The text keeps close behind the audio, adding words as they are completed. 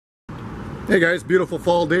Hey guys, beautiful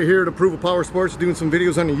fall day here at Approval Power Sports, doing some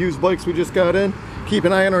videos on the used bikes we just got in. Keep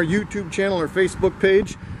an eye on our YouTube channel, our Facebook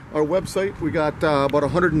page, our website. We got about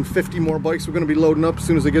 150 more bikes we're going to be loading up as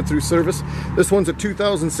soon as they get through service. This one's a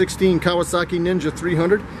 2016 Kawasaki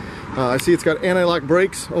EX300. I see it's got anti-lock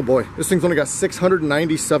brakes. Oh boy, this thing's only got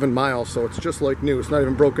 697 miles, so it's just like new. It's not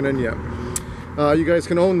even broken in yet. You guys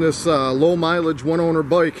can own this low mileage one owner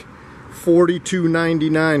bike,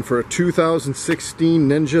 $42.99 for a 2016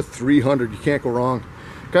 EX300. You can't go wrong.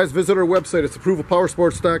 Guys, visit our website. It's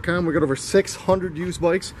approvalpowersports.com. We got over 600 used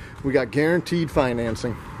bikes. We got guaranteed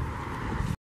financing.